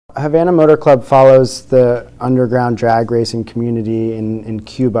Havana Motor Club follows the underground drag racing community in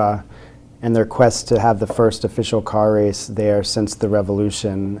Cuba and their quest to have the first official car race there since the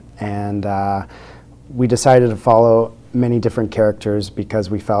revolution. And we decided to follow many different characters because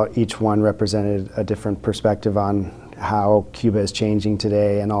we felt each one represented a different perspective on how Cuba is changing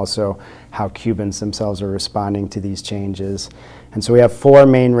today and also how Cubans themselves are responding to these changes. And so we have four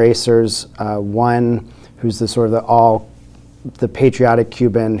main racers, one who's the sort of the patriotic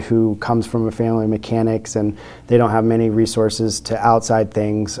Cuban who comes from a family of mechanics, and they don't have many resources to outside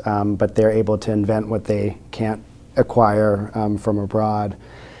things, but they're able to invent what they can't acquire from abroad.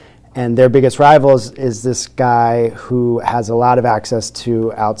 And their biggest rivals is this guy who has a lot of access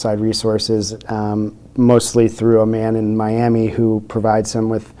to outside resources, mostly through a man in Miami who provides him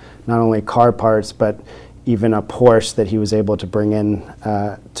with not only car parts, but even a Porsche that he was able to bring in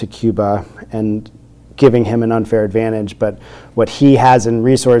to Cuba, and giving him an unfair advantage. But what he has in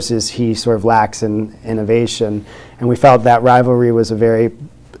resources, he sort of lacks in innovation. And we felt that rivalry was a very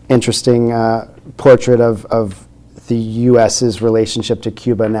interesting portrait of the U.S.'s relationship to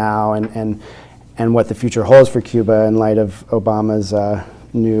Cuba now, and what the future holds for Cuba in light of Obama's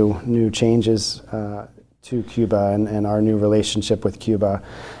new changes to Cuba and our new relationship with Cuba.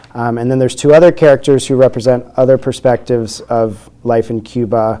 And then there's two other characters who represent other perspectives of life in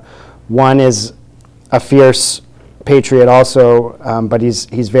Cuba. One is a fierce patriot also, but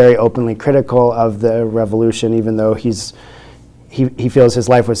he's very openly critical of the revolution, even though he feels his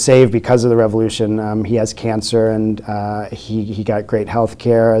life was saved because of the revolution. He has cancer, and he got great health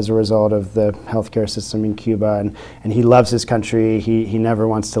care as a result of the healthcare system in Cuba, and he loves his country. He never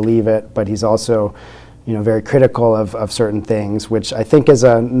wants to leave it, but he's also, very critical of certain things, which I think is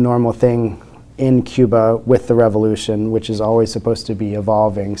a normal thing in Cuba with the revolution, which is always supposed to be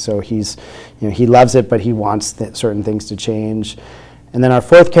evolving. So he loves it, but he wants certain things to change. And then our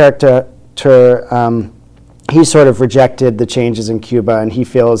fourth character, he sort of rejected the changes in Cuba, and he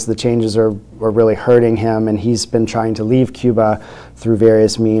feels the changes are really hurting him, and he's been trying to leave Cuba through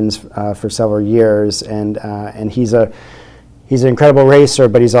various means for several years. And he's an incredible racer,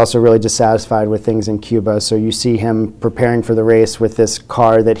 but he's also really dissatisfied with things in Cuba. So you see him preparing for the race with this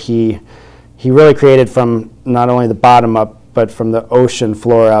car that he really created from not only the bottom up, but from the ocean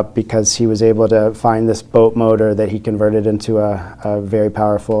floor up, because he was able to find this boat motor that he converted into a very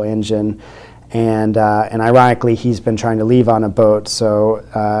powerful engine. And ironically, he's been trying to leave on a boat. So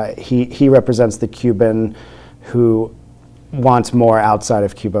he represents the Cuban who wants more outside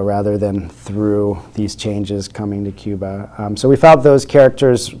of Cuba rather than through these changes coming to Cuba. So we felt those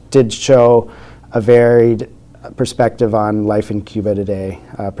characters did show a varied perspective on life in Cuba today,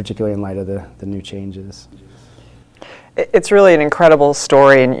 particularly in light of the new changes. It's really an incredible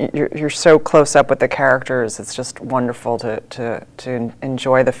story, and you're so close up with the characters. It's just wonderful to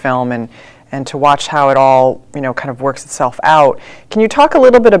enjoy the film and to watch how it all kind of works itself out. Can you talk a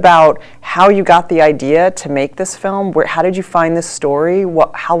little bit about how you got the idea to make this film? How did you find this story?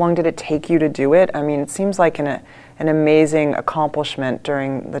 How long did it take you to do it? I mean, it seems like an amazing accomplishment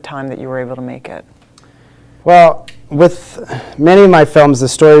during the time that you were able to make it. Well, with many of my films, the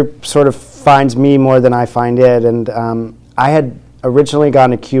story sort of finds me more than I find it. And I had originally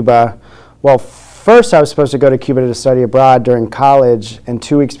gone to Cuba. Well, first I was supposed to go to Cuba to study abroad during college, and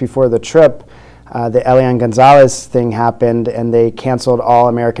 2 weeks before the trip, the Elian Gonzalez thing happened, and they canceled all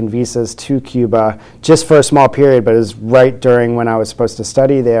American visas to Cuba just for a small period, but it was right during when I was supposed to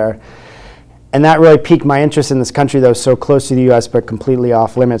study there. And that really piqued my interest in this country that was so close to the U.S. but completely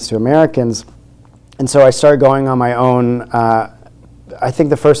off limits to Americans. And so I started going on my own. I think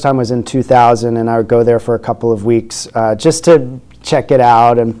the first time was in 2000, and I would go there for a couple of weeks just to check it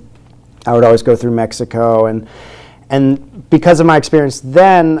out. And I would always go through Mexico. And because of my experience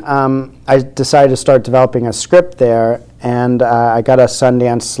then, I decided to start developing a script there. And I got a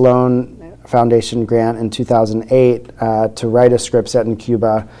Sundance Sloan Foundation grant in 2008 to write a script set in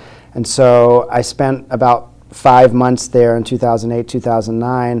Cuba. And so I spent about 5 months there in 2008,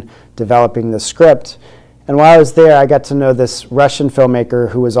 2009, developing the script. And while I was there, I got to know this Russian filmmaker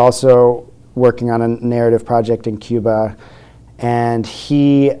who was also working on a narrative project in Cuba. And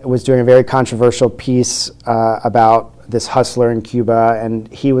he was doing a very controversial piece about this hustler in Cuba. And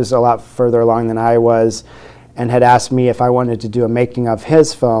he was a lot further along than I was, and had asked me if I wanted to do a making of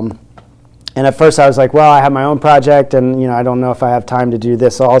his film. And at first I was like, well, I have my own project, and I don't know if I have time to do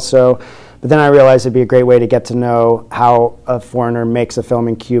this also. But then I realized it'd be a great way to get to know how a foreigner makes a film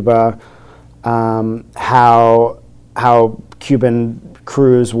in Cuba, how Cuban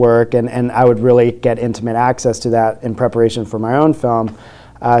crews work, and I would really get intimate access to that in preparation for my own film.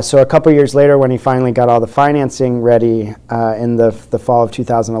 So a couple years later, when he finally got all the financing ready in the fall of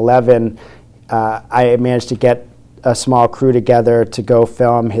 2011, I managed to get a small crew together to go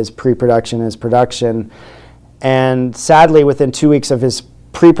film his pre-production and his production. And sadly, within 2 weeks of his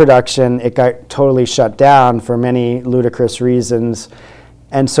pre-production, it got totally shut down for many ludicrous reasons.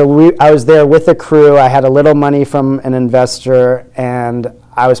 And so I was there with the crew. I had a little money from an investor, and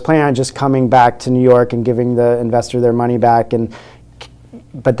I was planning on just coming back to New York and giving the investor their money back.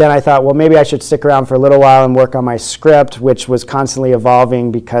 But then I thought, well, maybe I should stick around for a little while and work on my script, which was constantly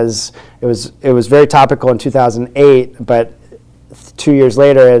evolving because it was very topical in 2008, but 2 years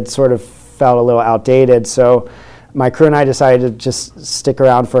later it sort of felt a little outdated. So my crew and I decided to just stick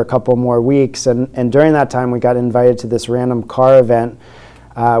around for a couple more weeks, and during that time we got invited to this random car event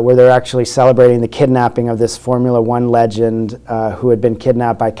where they're actually celebrating the kidnapping of this Formula One legend who had been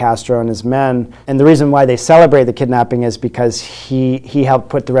kidnapped by Castro and his men. And the reason why they celebrate the kidnapping is because he helped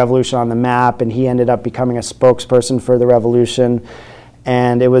put the revolution on the map, and he ended up becoming a spokesperson for the revolution.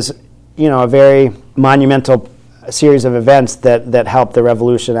 And it was, you know, a very monumental series of events that helped the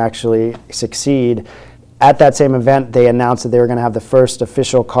revolution actually succeed. At that same event, they announced that they were going to have the first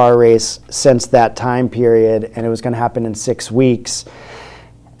official car race since that time period, and it was going to happen in 6 weeks.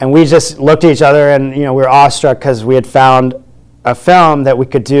 And we just looked at each other, and we were awestruck because we had found a film that we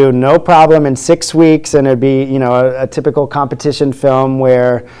could do no problem in 6 weeks, and it'd be a typical competition film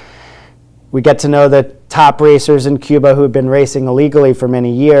where we get to know the top racers in Cuba who had been racing illegally for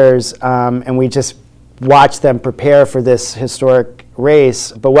many years, and we just watched them prepare for this historic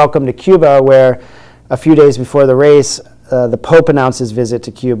race. But welcome to Cuba, where a few days before the race, the Pope announced his visit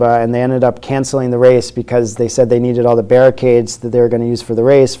to Cuba, and they ended up canceling the race because they said they needed all the barricades that they were going to use for the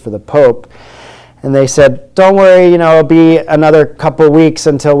race for the Pope. And they said, don't worry, it'll be another couple weeks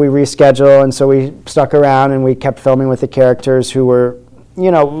until we reschedule. And so we stuck around and we kept filming with the characters who were,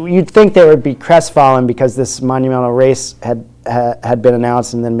 you'd think they would be crestfallen because this monumental race had been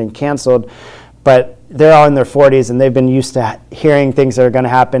announced and then been canceled. But they're all in their 40s, and they've been used to hearing things that are going to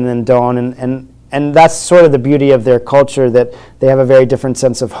happen and don't. And that's sort of the beauty of their culture, that they have a very different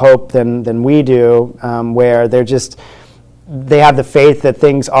sense of hope than we do, where they have the faith that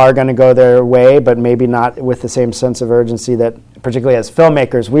things are going to go their way, but maybe not with the same sense of urgency that, particularly as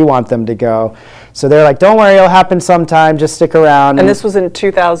filmmakers, we want them to go. So they're like, don't worry, it'll happen sometime, just stick around. And this was in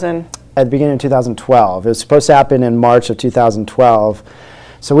 2000? At the beginning of 2012. It was supposed to happen in March of 2012.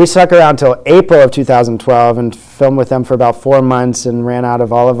 So we stuck around until April of 2012 and filmed with them for about 4 months and ran out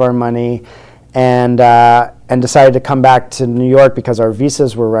of all of our money. And decided to come back to New York because our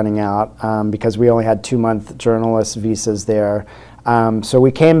visas were running out, because we only had 2-month journalist visas there. So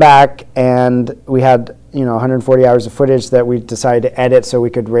we came back, and we had 140 hours of footage that we decided to edit so we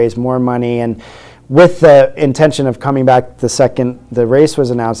could raise more money, and with the intention of coming back the second the race was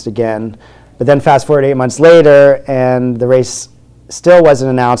announced again. But then fast forward 8 months later, and the race still wasn't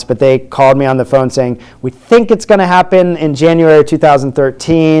announced, but they called me on the phone saying, we think it's going to happen in January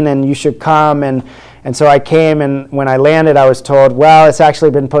 2013, and you should come. And so I came, and when I landed, I was told, well, it's actually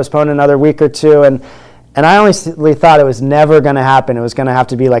been postponed another week or two. And I honestly thought it was never going to happen. It was going to have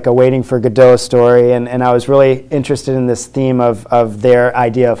to be like a Waiting for Godot story. And I was really interested in this theme of their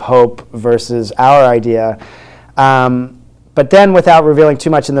idea of hope versus our idea. But then, without revealing too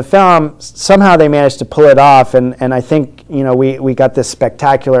much in the film, somehow they managed to pull it off, and I think we got this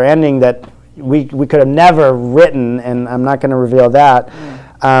spectacular ending that we could have never written, and I'm not going to reveal that.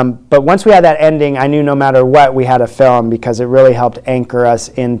 But once we had that ending, I knew no matter what, we had a film, because it really helped anchor us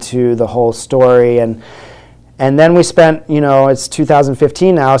into the whole story. And then we spent, it's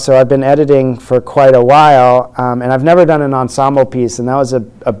 2015 now, so I've been editing for quite a while, and I've never done an ensemble piece, and that was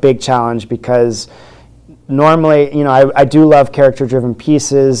a big challenge because normally, I do love character-driven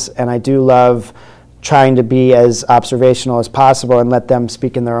pieces, and I do love trying to be as observational as possible and let them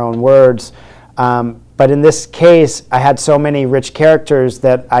speak in their own words. But in this case, I had so many rich characters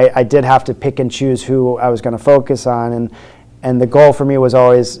that I did have to pick and choose who I was going to focus on. And the goal for me was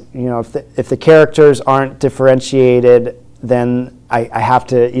always, if the characters aren't differentiated, then I have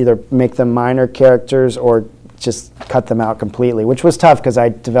to either make them minor characters or just cut them out completely, which was tough because I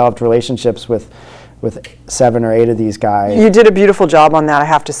developed relationships with 7 or 8 of these guys. You did a beautiful job on that, I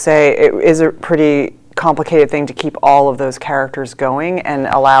have to say. It is a pretty complicated thing to keep all of those characters going and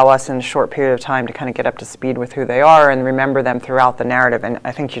allow us in a short period of time to kind of get up to speed with who they are and remember them throughout the narrative. And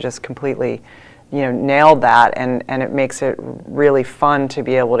I think you just completely nailed that, and it makes it really fun to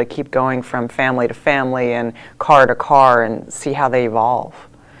be able to keep going from family to family and car to car and see how they evolve.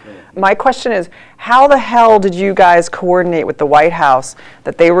 My question is, how the hell did you guys coordinate with the White House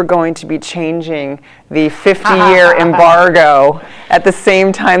that they were going to be changing the 50-year embargo at the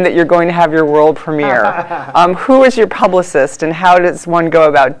same time that you're going to have your world premiere? Who is your publicist, and how does one go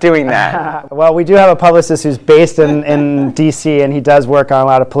about doing that? Well, we do have a publicist who's based in D.C., and he does work on a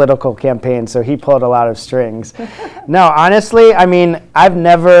lot of political campaigns, so he pulled a lot of strings. No, honestly, I mean, I've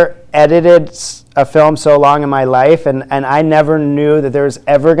never edited a film so long in my life, and I never knew that there was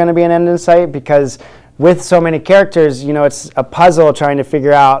ever going to be an end in sight, because with so many characters, you know, it's a puzzle trying to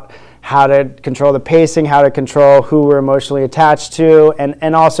figure out how to control the pacing, how to control who we're emotionally attached to,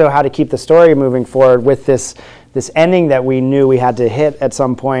 and also how to keep the story moving forward with this ending that we knew we had to hit at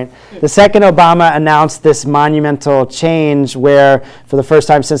some point. The second Obama announced this monumental change where, for the first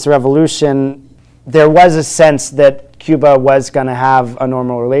time since the revolution, there was a sense that Cuba was going to have a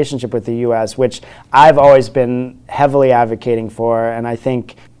normal relationship with the U.S., which I've always been heavily advocating for, and I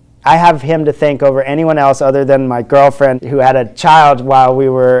think I have him to thank over anyone else other than my girlfriend, who had a child while we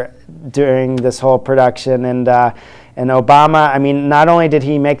were doing this whole production. And Obama, I mean, not only did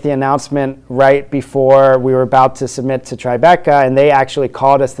he make the announcement right before we were about to submit to Tribeca, and they actually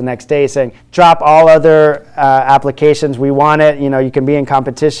called us the next day saying, drop all other applications, we want it, you know, you can be in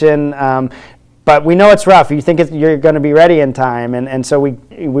competition. But we know it's rough. You think you're going to be ready in time. And so we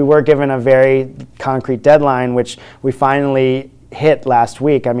were given a very concrete deadline, which we finally hit last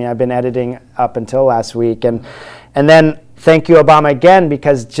week. I mean, I've been editing up until last week. And then thank you, Obama, again,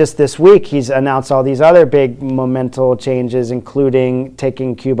 because just this week he's announced all these other big monumental changes, including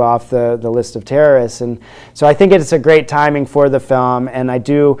taking Cuba off the list of terrorists. And so I think it's a great timing for the film. And I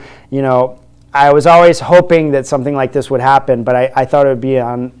do, you know, I was always hoping that something like this would happen, but I thought it would be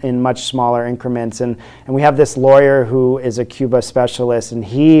in much smaller increments. And we have this lawyer who is a Cuba specialist, and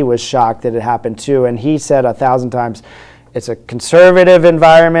he was shocked that it happened too. And he said 1,000 times, it's a conservative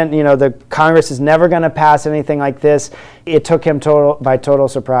environment. You know, the Congress is never going to pass anything like this. It took him by total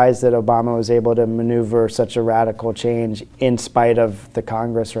surprise that Obama was able to maneuver such a radical change in spite of the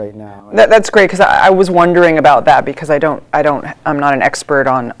Congress right now. That's great, because I was wondering about that, because I'm not an expert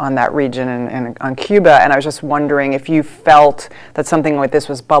on that region and on Cuba, and I was just wondering if you felt that something like this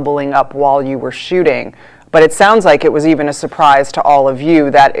was bubbling up while you were shooting. But it sounds like it was even a surprise to all of you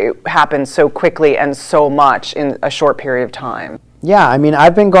that it happened so quickly and so much in a short period of time. Yeah, I mean,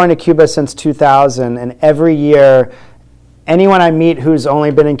 I've been going to Cuba since 2000, and every year, anyone I meet who's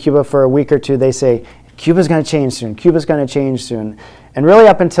only been in Cuba for a week or two, they say, Cuba's going to change soon, Cuba's going to change soon. And really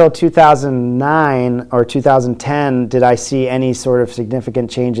up until 2009 or 2010 did I see any sort of significant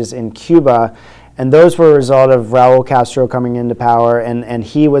changes in Cuba, and those were a result of Raul Castro coming into power, and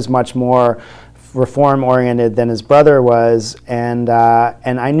he was much more reform-oriented than his brother was, and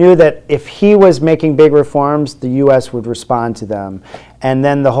I knew that if he was making big reforms, the U.S. would respond to them. And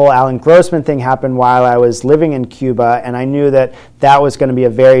then the whole Alan Grossman thing happened while I was living in Cuba, and I knew that that was going to be a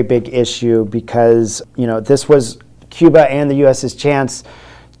very big issue, because, you know, this was Cuba and the U.S.'s chance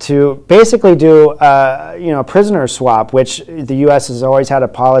to basically do you know, prisoner swap, which the U.S. has always had a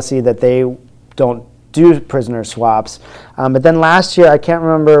policy that they don't do prisoner swaps. But then last year, I can't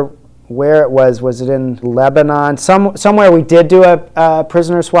remember where it was it in Lebanon? Somewhere we did do a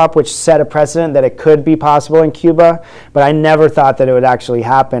prisoner swap, which set a precedent that it could be possible in Cuba, but I never thought that it would actually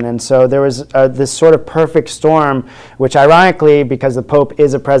happen. And so there was this sort of perfect storm, which ironically, because the Pope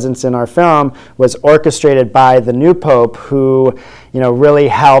is a presence in our film, was orchestrated by the new Pope, who, you know, really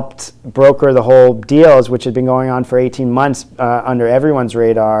helped broker the whole deals, which had been going on for 18 months under everyone's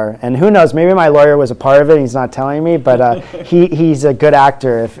radar. And who knows, maybe my lawyer was a part of it, he's not telling me, but he's a good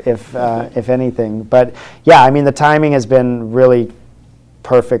actor if anything. But yeah, I mean, the timing has been really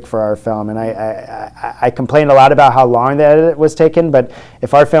perfect for our film, and I complained a lot about how long the edit was taken, but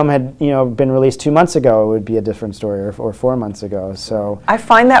if our film had, you know, been released 2 months ago, it would be a different story, or 4 months ago. So I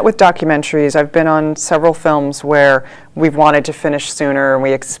find that with documentaries. I've been on several films where we've wanted to finish sooner and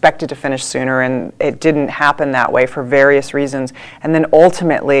we expected to finish sooner, and it didn't happen that way for various reasons, and then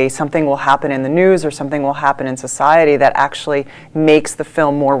ultimately something will happen in the news or something will happen in society that actually makes the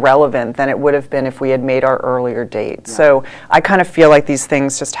film more relevant than it would have been if we had made our earlier date. Yeah. So I kind of feel like these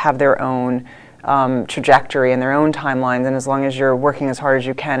things just have their own trajectory and their own timelines, and as long as you're working as hard as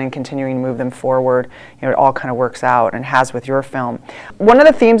you can and continuing to move them forward, you know, it all kind of works out, and has with your film. One of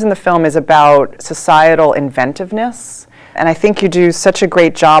the themes in the film is about societal inventiveness, and I think you do such a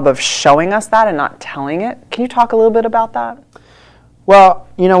great job of showing us that and not telling it. Can you talk a little bit about that? Well,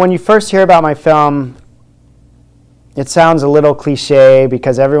 you know, when you first hear about my film, it sounds a little cliche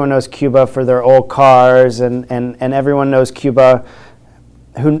because everyone knows Cuba for their old cars, and everyone knows Cuba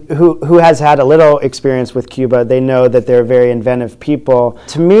who has had a little experience with Cuba, they know that they're very inventive people.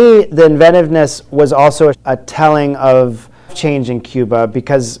 To me, the inventiveness was also a telling of change in Cuba,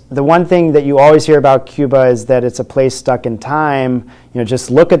 because the one thing that you always hear about Cuba is that it's a place stuck in time. Just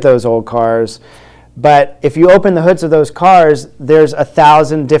look at those old cars. But if you open the hoods of those cars, there's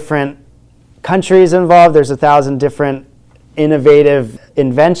 1,000 different countries involved. There's 1,000 different innovative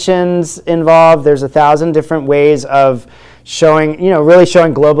inventions involved. There's 1,000 different ways of showing, really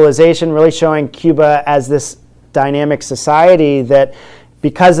showing globalization, really showing Cuba as this dynamic society that,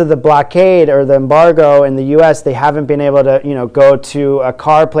 because of the blockade or the embargo in the U.S., they haven't been able to, go to a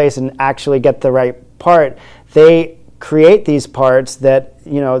car place and actually get the right part. They create these parts that,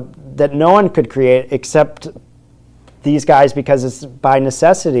 that no one could create except these guys, because it's by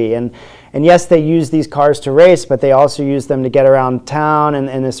necessity. And yes, they use these cars to race, but they also use them to get around town,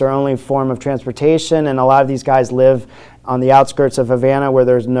 and it's their only form of transportation. And a lot of these guys live on the outskirts of Havana where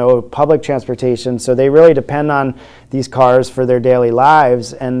there's no public transportation, so they really depend on these cars for their daily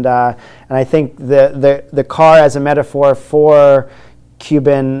lives. And I think the car as a metaphor for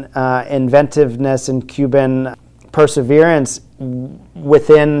Cuban inventiveness and Cuban perseverance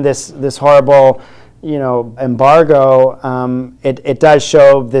within this horrible embargo, it does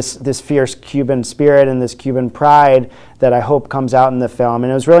show this fierce Cuban spirit and this Cuban pride that I hope comes out in the film. And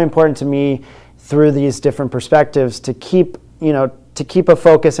it was really important to me through these different perspectives to keep a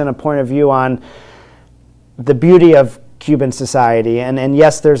focus and a point of view on the beauty of Cuban society. And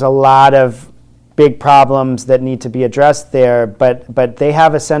yes, there's a lot of big problems that need to be addressed there, but they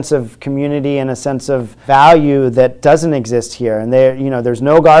have a sense of community and a sense of value that doesn't exist here. And there's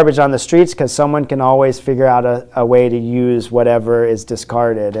no garbage on the streets, because someone can always figure out a way to use whatever is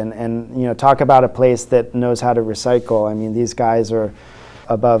discarded. And talk about a place that knows how to recycle. I mean, these guys are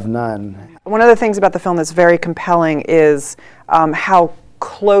above none. One of the things about the film that's very compelling is how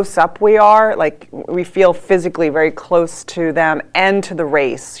close up we are. Like, we feel physically very close to them and to the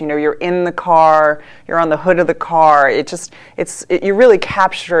race. You're in the car, you're on the hood of the car. You really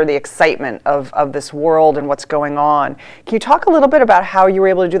capture the excitement of this world and what's going on. Can you talk a little bit about how you were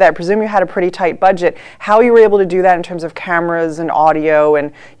able to do that? I presume you had a pretty tight budget. How you were able to do that in terms of cameras and audio,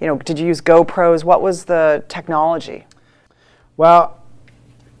 and did you use GoPros? What was the technology? Well,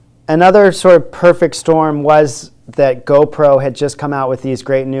 another sort of perfect storm was that GoPro had just come out with these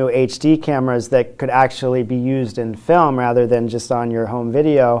great new HD cameras that could actually be used in film rather than just on your home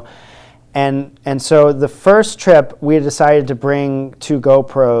video. And so the first trip, we decided to bring 2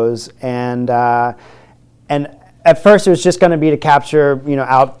 GoPros, and at first it was just going to be to capture,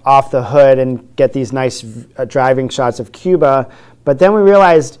 out off the hood and get these nice driving shots of Cuba. But then we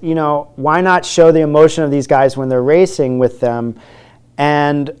realized, why not show the emotion of these guys when they're racing with them?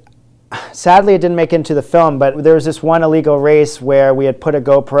 And sadly, it didn't make it into the film, but there was this one illegal race where we had put a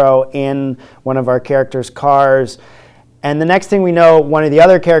GoPro in one of our characters' cars. And the next thing we know, one of the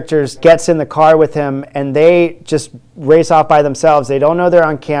other characters gets in the car with him, and they just race off by themselves. They don't know they're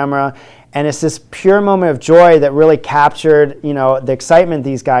on camera. And it's this pure moment of joy that really captured, the excitement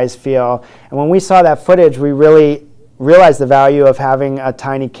these guys feel. And when we saw that footage, we really realized the value of having a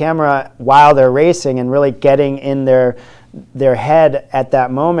tiny camera while they're racing and really getting in their head at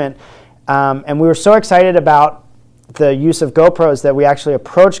that moment. And we were so excited about the use of GoPros that we actually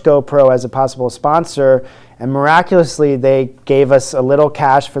approached GoPro as a possible sponsor, and miraculously they gave us a little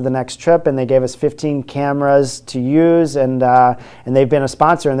cash for the next trip, and they gave us 15 cameras to use, and they've been a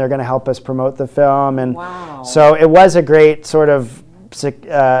sponsor, and they're going to help us promote the film. And wow. So it was a great sort of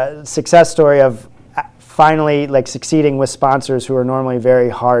success story of finally succeeding with sponsors who are normally very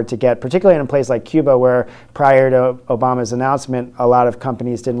hard to get, particularly in a place like Cuba, where prior to Obama's announcement, a lot of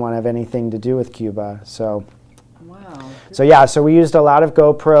companies didn't want to have anything to do with Cuba. So, wow. So we used a lot of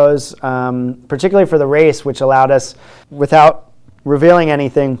GoPros, particularly for the race, which allowed us, without revealing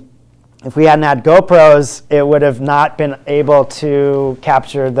anything, if we hadn't had GoPros, it would have not been able to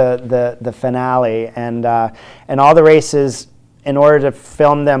capture the finale. And all the races, in order to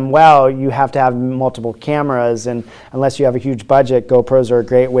film them well, you have to have multiple cameras, and unless you have a huge budget, GoPros are a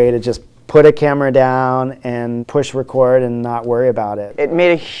great way to just put a camera down and push record and not worry about it. It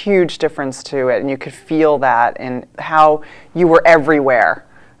made a huge difference to it, and you could feel that in how you were everywhere,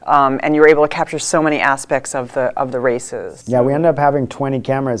 and you were able to capture so many aspects of the races. Yeah, we ended up having 20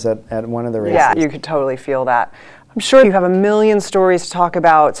 cameras at one of the races. Yeah, you could totally feel that. I'm sure you have a million stories to talk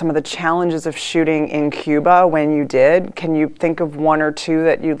about some of the challenges of shooting in Cuba when you did. Can you think of one or two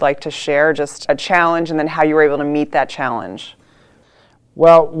that you'd like to share, just a challenge, and then how you were able to meet that challenge?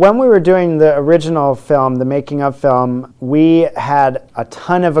 Well, when we were doing the original film, the making of film, we had a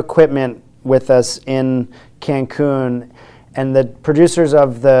ton of equipment with us in Cancun, And the producers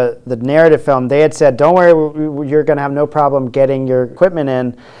of the narrative film, they had said, don't worry, you're going to have no problem getting your equipment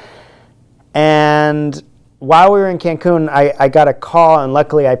in. And while we were in Cancun, I got a call, and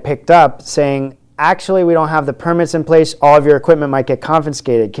luckily I picked up, saying, actually, we don't have the permits in place. All of your equipment might get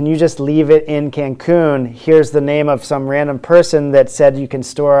confiscated. Can you just leave it in Cancun? Here's the name of some random person that said you can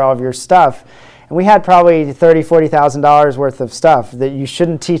store all of your stuff. And we had probably $30,000, $40,000 worth of stuff that you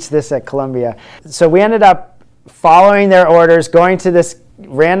shouldn't teach this at Columbia. So we ended up following their orders, going to this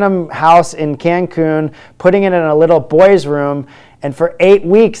random house in Cancun, putting it in a little boys' room, and for 8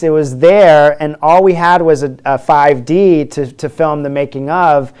 weeks it was there, and all we had was a 5D to film the making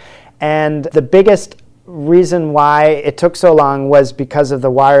of. And the biggest reason why it took so long was because of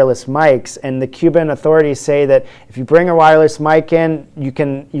the wireless mics, and the Cuban authorities say that if you bring a wireless mic in, you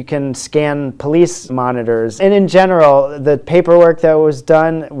can scan police monitors. And in general, the paperwork that was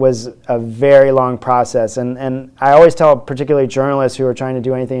done was a very long process, and I always tell particularly journalists who are trying to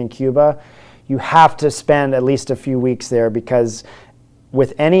do anything in Cuba, you have to spend at least a few weeks there, because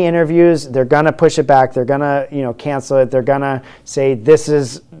with any interviews, they're gonna push it back. They're gonna, cancel it. They're gonna say this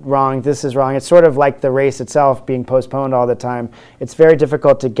is wrong. This is wrong. It's sort of like the race itself being postponed all the time. It's very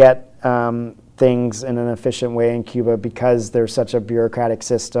difficult to get things in an efficient way in Cuba because there's such a bureaucratic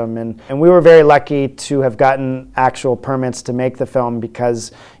system. And we were very lucky to have gotten actual permits to make the film,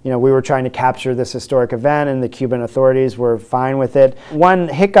 because we were trying to capture this historic event, and the Cuban authorities were fine with it. One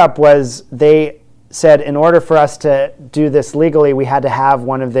hiccup was they said in order for us to do this legally, we had to have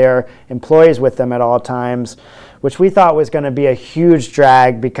one of their employees with them at all times, which we thought was going to be a huge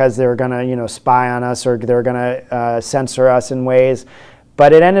drag because they were going to, spy on us, or they were going to censor us in ways.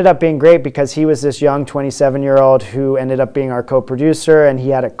 But it ended up being great because he was this young 27-year-old who ended up being our co-producer, and he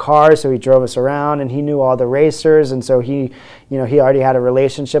had a car, so he drove us around, and he knew all the racers, and so he already had a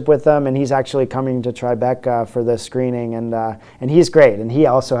relationship with them, and he's actually coming to Tribeca for the screening, and he's great, and he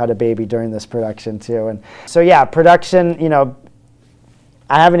also had a baby during this production too. And so yeah, production,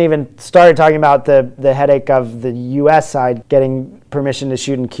 I haven't even started talking about the headache of the U.S. side getting permission to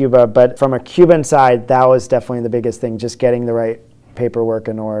shoot in Cuba, but from a Cuban side, that was definitely the biggest thing, just getting the right paperwork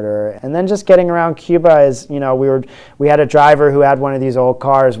in order. And then just getting around Cuba is, we had a driver who had one of these old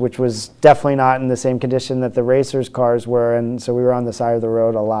cars, which was definitely not in the same condition that the racers' cars were, and so we were on the side of the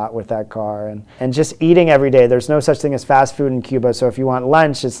road a lot with that car. And just eating every day. There's no such thing as fast food in Cuba, so if you want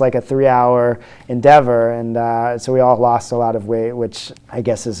lunch, it's like a 3-hour endeavor, and so we all lost a lot of weight, which I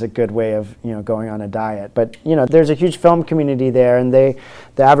guess is a good way of, going on a diet. But, there's a huge film community there, and the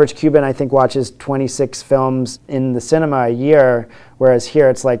average Cuban, I think, watches 26 films in the cinema a year, whereas here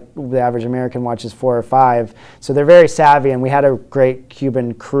it's like the average American watches 4 or 5. So they're very savvy, and we had a great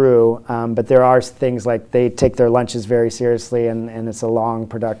Cuban crew, but there are things like they take their lunches very seriously, and it's a long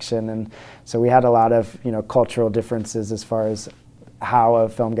production. And so we had a lot of cultural differences as far as how a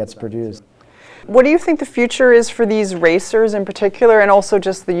film gets produced. What do you think the future is for these racers in particular, and also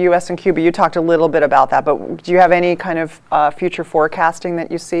just the U.S. and Cuba? You talked a little bit about that, but do you have any kind of future forecasting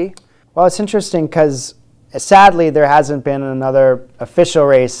that you see? Well, it's interesting because sadly there hasn't been another official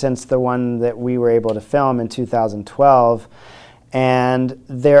race since the one that we were able to film in 2012. And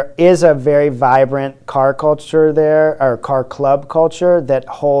there is a very vibrant car culture there, or car club culture, that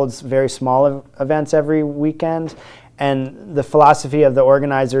holds very small events every weekend. And the philosophy of the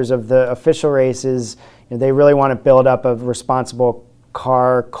organizers of the official races, they really want to build up a responsible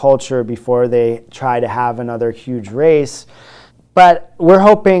car culture before they try to have another huge race. But we're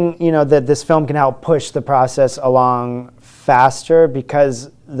hoping, that this film can help push the process along faster,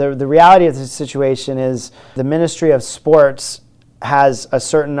 because the reality of the situation is the Ministry of Sports has a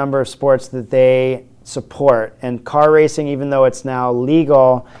certain number of sports that they support. And car racing, even though it's now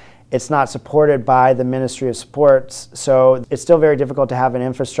legal, it's not supported by the Ministry of Sports, so it's still very difficult to have an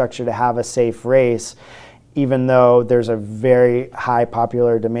infrastructure to have a safe race, even though there's a very high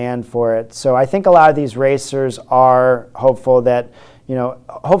popular demand for it. So I think a lot of these racers are hopeful that,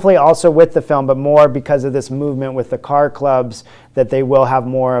 hopefully also with the film, but more because of this movement with the car clubs, that they will have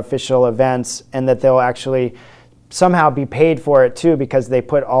more official events, and that they'll actually somehow be paid for it too, because they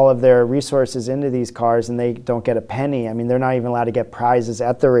put all of their resources into these cars and they don't get a penny. I mean, they're not even allowed to get prizes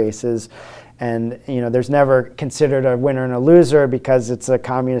at the races. And there's never considered a winner and a loser, because it's a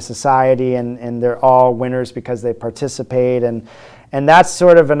communist society, and they're all winners because they participate. And that's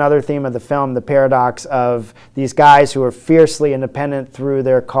sort of another theme of the film, the paradox of these guys who are fiercely independent through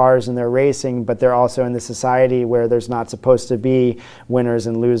their cars and their racing, but they're also in the society where there's not supposed to be winners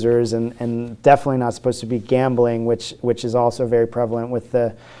and losers, and definitely not supposed to be gambling, which is also very prevalent with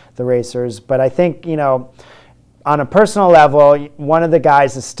the racers. But I think, On a personal level, one of the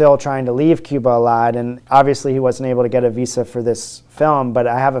guys is still trying to leave Cuba a lot, and obviously he wasn't able to get a visa for this film, but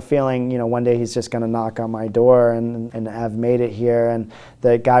I have a feeling, one day he's just going to knock on my door and have made it here. And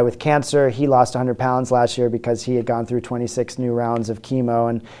the guy with cancer, he lost 100 pounds last year because he had gone through 26 new rounds of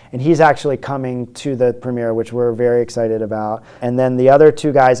chemo, and he's actually coming to the premiere, which we're very excited about. And then the other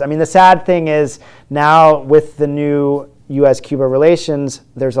two guys, I mean, the sad thing is now with the new U.S.-Cuba relations,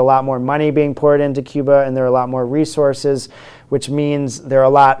 there's a lot more money being poured into Cuba, and there are a lot more resources, which means there are a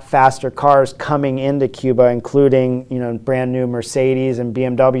lot faster cars coming into Cuba, including brand new Mercedes and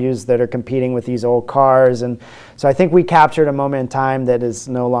BMWs that are competing with these old cars. And so I think we captured a moment in time that is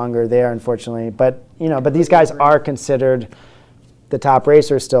no longer there, unfortunately. But but these guys are considered the top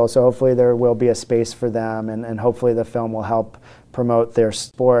racers still, so hopefully there will be a space for them, and hopefully the film will help promote their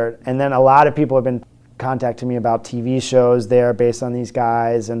sport. And then a lot of people have been contacting me about TV shows there based on these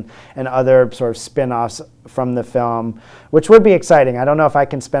guys and other sort of spin-offs from the film, which would be exciting. I don't know if I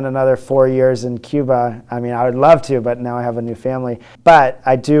can spend another 4 years in Cuba. I mean, I would love to, but now I have a new family. But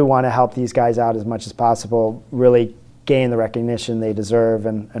I do want to help these guys out as much as possible, really gain the recognition they deserve,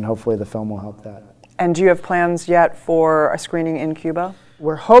 and hopefully the film will help that. And do you have plans yet for a screening in Cuba?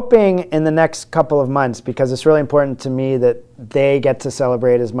 We're hoping in the next couple of months, because it's really important to me that they get to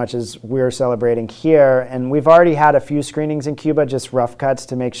celebrate as much as we're celebrating here. And we've already had a few screenings in Cuba, just rough cuts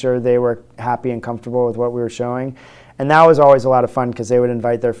to make sure they were happy and comfortable with what we were showing. And that was always a lot of fun because they would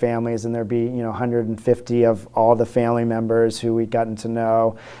invite their families, and there'd be 150 of all the family members who we'd gotten to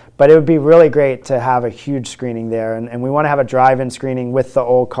know. But it would be really great to have a huge screening there, and we want to have a drive-in screening with the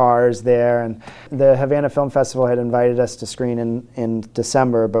old cars there. And the Havana Film Festival had invited us to screen in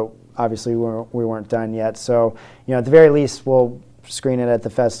December, but obviously we weren't done yet. So at the very least we'll screen it at the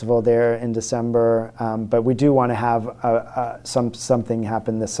festival there in December, but we do want to have something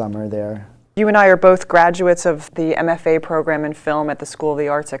happen this summer there. You and I are both graduates of the MFA program in film at the School of the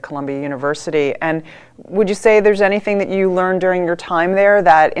Arts at Columbia University. And would you say there's anything that you learned during your time there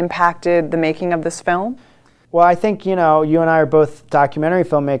that impacted the making of this film? Well, I think, you and I are both documentary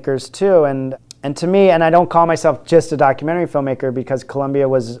filmmakers too. And to me, and I don't call myself just a documentary filmmaker because Columbia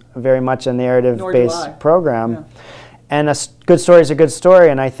was very much a narrative-based program. Yeah. And a good story is a good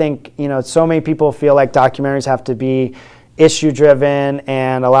story. And I think, so many people feel like documentaries have to be issue-driven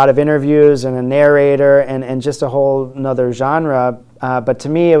and a lot of interviews and a narrator and just a whole nother genre. But to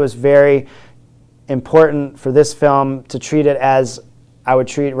me, it was very important for this film to treat it as I would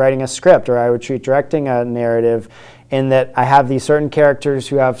treat writing a script, or I would treat directing a narrative, in that I have these certain characters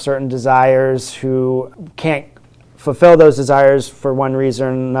who have certain desires, who can't fulfill those desires for one reason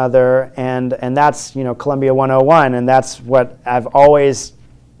or another, and that's Columbia 101, and that's what I've always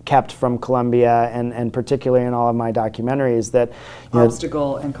kept from Columbia, and particularly in all of my documentaries, that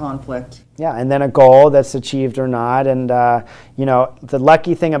obstacle and conflict. Yeah, and then a goal that's achieved or not. And the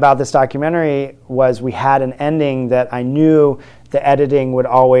lucky thing about this documentary was we had an ending that I knew the editing would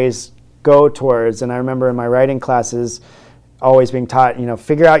always go towards. And I remember in my writing classes always being taught,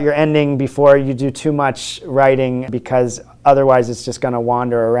 figure out your ending before you do too much writing, because otherwise it's just going to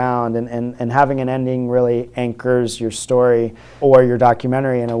wander around. And having an ending really anchors your story or your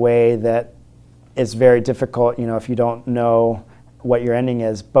documentary in a way that is very difficult, if you don't know what your ending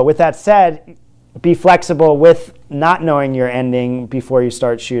is. But with that said, be flexible with not knowing your ending before you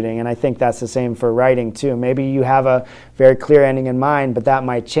start shooting. And I think that's the same for writing too. Maybe you have a very clear ending in mind, but that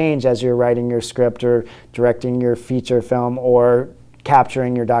might change as you're writing your script or directing your feature film or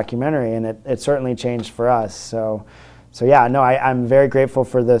capturing your documentary. And it certainly changed for us. So yeah, no, I'm very grateful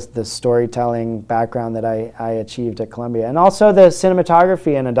for the storytelling background that I achieved at Columbia. And also the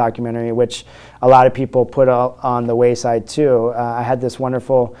cinematography in a documentary, which a lot of people put on the wayside too. I had this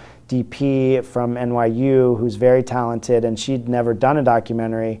wonderful DP from NYU who's very talented, and she'd never done a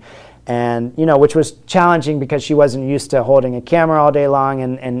documentary, and which was challenging because she wasn't used to holding a camera all day long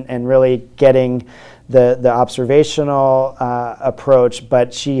and really getting the observational approach,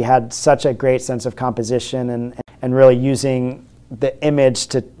 but she had such a great sense of composition and really using the image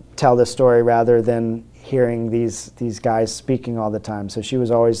to tell the story rather than hearing these guys speaking all the time. So she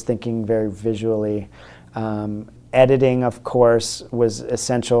was always thinking very visually. Editing, of course, was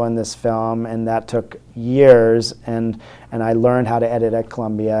essential in this film, and that took years, and I learned how to edit at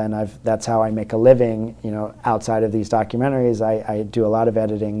Columbia, and that's how I make a living, outside of these documentaries. I do a lot of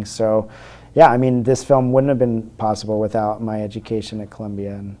editing. So yeah, I mean, this film wouldn't have been possible without my education at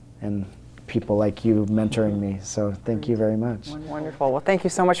Columbia and people like you mentoring me. So thank you very much. Wonderful. Well, thank you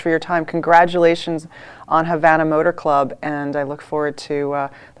so much for your time. Congratulations on Havana Motor Club, and I look forward to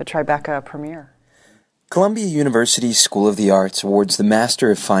the Tribeca premiere. Columbia University's School of the Arts awards the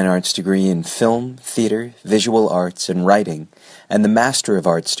Master of Fine Arts degree in Film, Theater, Visual Arts, and Writing, and the Master of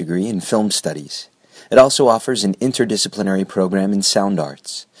Arts degree in Film Studies. It also offers an interdisciplinary program in Sound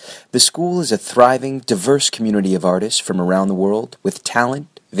Arts. The school is a thriving, diverse community of artists from around the world with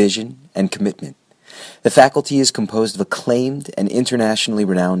talent, vision, and commitment. The faculty is composed of acclaimed and internationally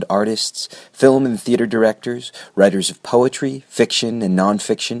renowned artists, film and theater directors, writers of poetry, fiction, and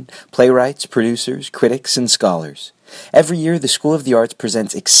nonfiction, playwrights, producers, critics, and scholars. Every year, the School of the Arts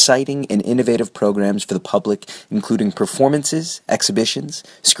presents exciting and innovative programs for the public, including performances, exhibitions,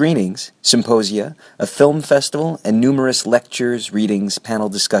 screenings, symposia, a film festival, and numerous lectures, readings, panel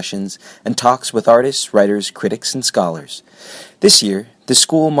discussions, and talks with artists, writers, critics, and scholars. This year, the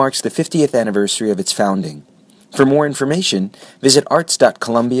school marks the 50th anniversary of its founding. For more information, visit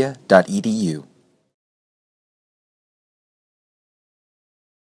arts.columbia.edu.